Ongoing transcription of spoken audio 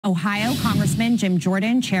Ohio Congressman Jim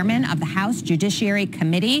Jordan, chairman of the House Judiciary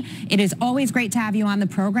Committee. It is always great to have you on the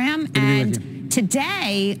program. And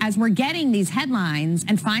today, as we're getting these headlines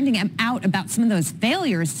and finding out about some of those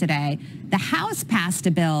failures today, the House passed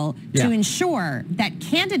a bill to ensure that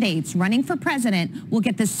candidates running for president will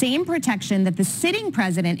get the same protection that the sitting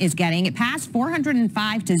president is getting. It passed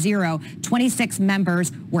 405-0. 26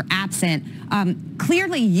 members were absent.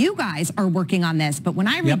 Clearly, you guys are working on this, but when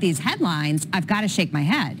I read these headlines, I've got to shake my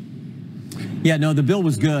head. Yeah, no, the bill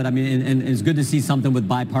was good. I mean, and it's good to see something with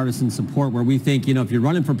bipartisan support where we think, you know, if you're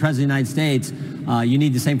running for president of the United States, you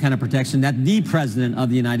need the same kind of protection that the president of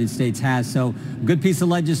the United States has. So, good piece of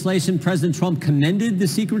legislation. President Trump commended the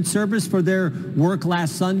Secret Service for their work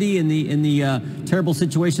last Sunday in the terrible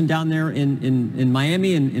situation down there in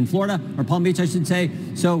Miami, in Florida, or Palm Beach, I should say.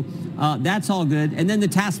 So, that's all good. And then the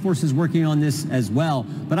task force is working on this as well.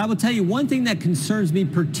 But I will tell you one thing that concerns me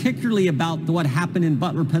particularly about what happened in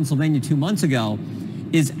Butler, Pennsylvania 2 months ago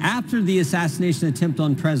is after the assassination attempt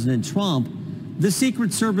on President Trump, the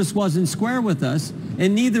Secret Service wasn't square with us,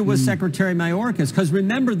 and neither was Secretary Mayorkas. Because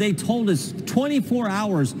remember, they told us 24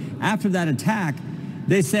 hours after that attack,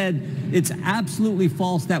 they said it's absolutely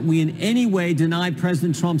false that we in any way denied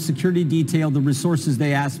President Trump's security detail the resources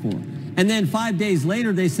they asked for. And then 5 days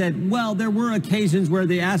later, they said, well, there were occasions where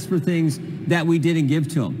they asked for things that we didn't give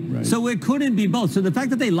to them. Right. So it couldn't be both. So the fact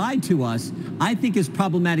that they lied to us, I think is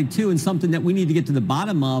problematic too, and something that we need to get to the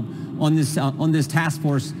bottom of on this task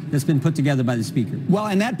force that's been put together by the Speaker. Well,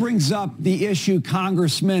 and that brings up the issue,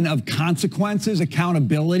 Congressman, of consequences,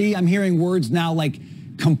 accountability. I'm hearing words now like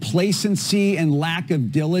complacency and lack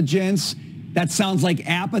of diligence. That sounds like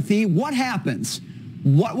apathy. What happens?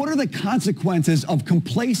 What are the consequences of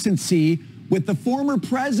complacency with the former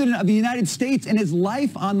president of the United States and his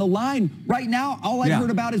life on the line? Right now, all I've heard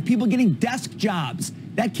about is people getting desk jobs.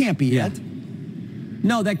 That can't be it.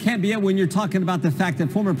 No, that can't be it when you're talking about the fact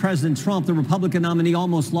that former President Trump, the Republican nominee,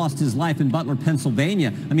 almost lost his life in Butler,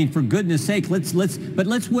 Pennsylvania. I mean, for goodness sake, let's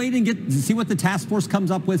wait and see what the task force comes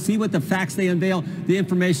up with, see what the facts they unveil, the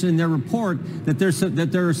information in their report that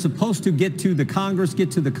they're supposed to get to the Congress, get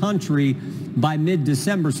to the country by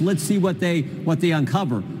mid-December. So let's see what they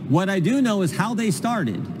uncover. What I do know is how they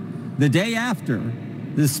started. The day after,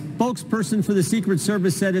 the spokesperson for the Secret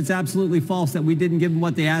Service said it's absolutely false that we didn't give them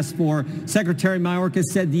what they asked for. Secretary Mayorkas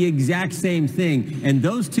said the exact same thing. And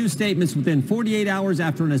those two statements within 48 hours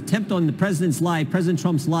after an attempt on the president's life, President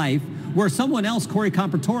Trump's life, where someone else, Corey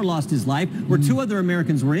Comprador, lost his life, where two other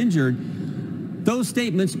Americans were injured, those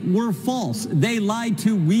statements were false. They lied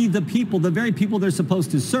to we the people, the very people they're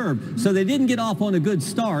supposed to serve. So they didn't get off on a good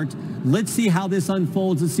start. Let's see how this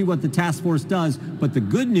unfolds. Let's see what the task force does. But the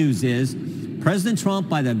good news is President Trump,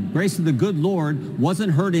 by the grace of the good Lord,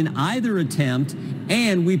 wasn't hurt in either attempt,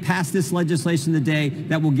 and we passed this legislation today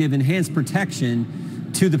that will give enhanced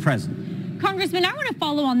protection to the president. Congressman, I want to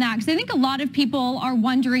follow on that because I think a lot of people are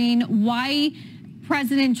wondering why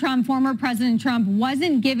President Trump, former President Trump,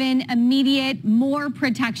 wasn't given immediate more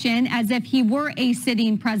protection as if he were a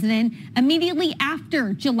sitting president immediately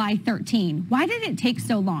after July 13. Why did it take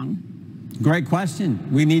so long? Great question.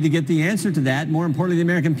 We need to get the answer to that. More importantly, the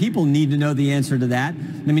American people need to know the answer to that.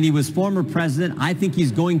 I mean, he was former president. I think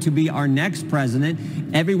he's going to be our next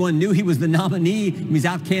president. Everyone knew he was the nominee. He's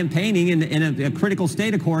out campaigning in a critical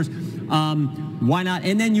state, of course. Why not?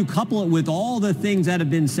 And then you couple it with all the things that have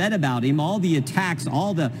been said about him, all the attacks,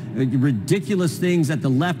 all the ridiculous things that the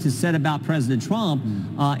left has said about President Trump.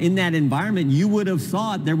 In that environment, you would have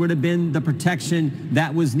thought there would have been the protection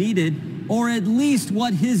that was needed, or at least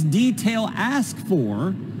what his detail asked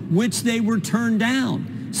for, which they were turned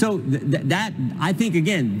down. So that, I think,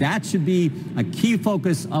 again, that should be a key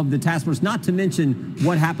focus of the task force, not to mention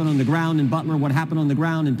what happened on the ground in Butler, what happened on the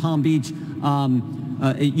ground in Palm Beach,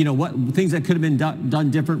 you know, what things that could have been done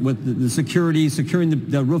different with the security, securing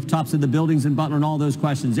the rooftops of the buildings in Butler, and all those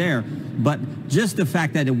questions there. But just the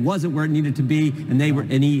fact that it wasn't where it needed to be, and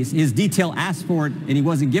his detail asked for it, and he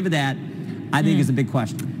wasn't given that, I think is a big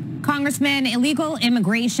question. Congressman, illegal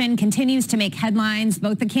immigration continues to make headlines.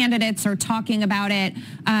 Both the candidates are talking about it,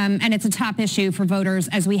 and it's a top issue for voters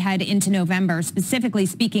as we head into November. Specifically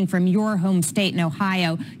speaking from your home state in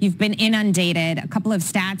Ohio, you've been inundated. A couple of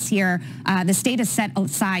stats here. The state has set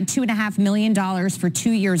aside $2.5 million for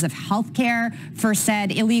 2 years of health care for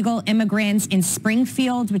said illegal immigrants in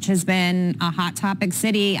Springfield, which has been a hot topic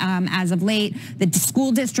city as of late. The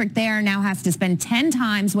school district there now has to spend 10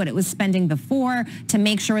 times what it was spending before to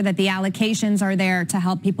make sure that the allocations are there to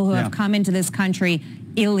help people who have come into this country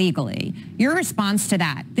illegally. Your response to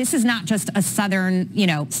that? This is not just a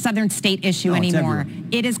southern state issue anymore.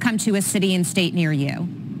 It has come to a city and state near you.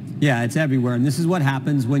 Yeah, it's everywhere. And this is what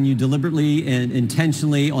happens when you deliberately and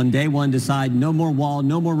intentionally on day one decide no more wall,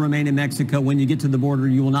 no more remain in Mexico. When you get to the border,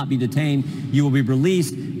 you will not be detained. You will be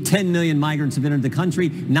released. 10 million migrants have entered the country.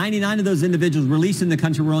 99 of those individuals released in the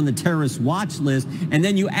country were on the terrorist watch list. And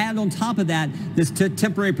then you add on top of that this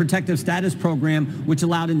temporary protective status program, which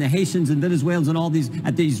allowed in the Haitians and Venezuelans and all these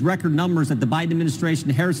at these record numbers that the Biden administration,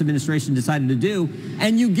 the Harris administration decided to do.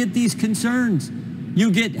 And you get these concerns. You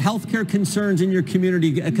get healthcare concerns in your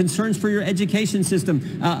community, concerns for your education system,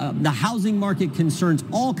 the housing market concerns,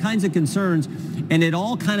 all kinds of concerns. And it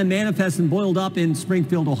all kind of manifests and boiled up in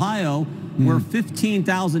Springfield, Ohio, where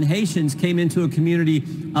 15,000 Haitians came into a community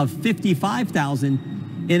of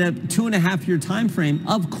 55,000 in a 2.5-year time frame.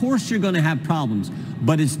 Of course you're going to have problems,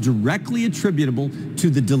 but it's directly attributable to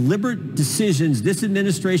the deliberate decisions this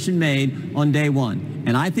administration made on day one.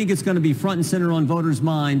 And I think it's going to be front and center on voters'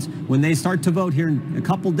 minds when they start to vote here in a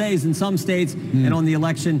couple days in some states and on the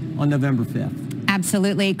election on November 5th.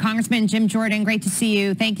 Absolutely. Congressman Jim Jordan, great to see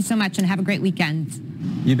you. Thank you so much and have a great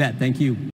weekend. You bet. Thank you.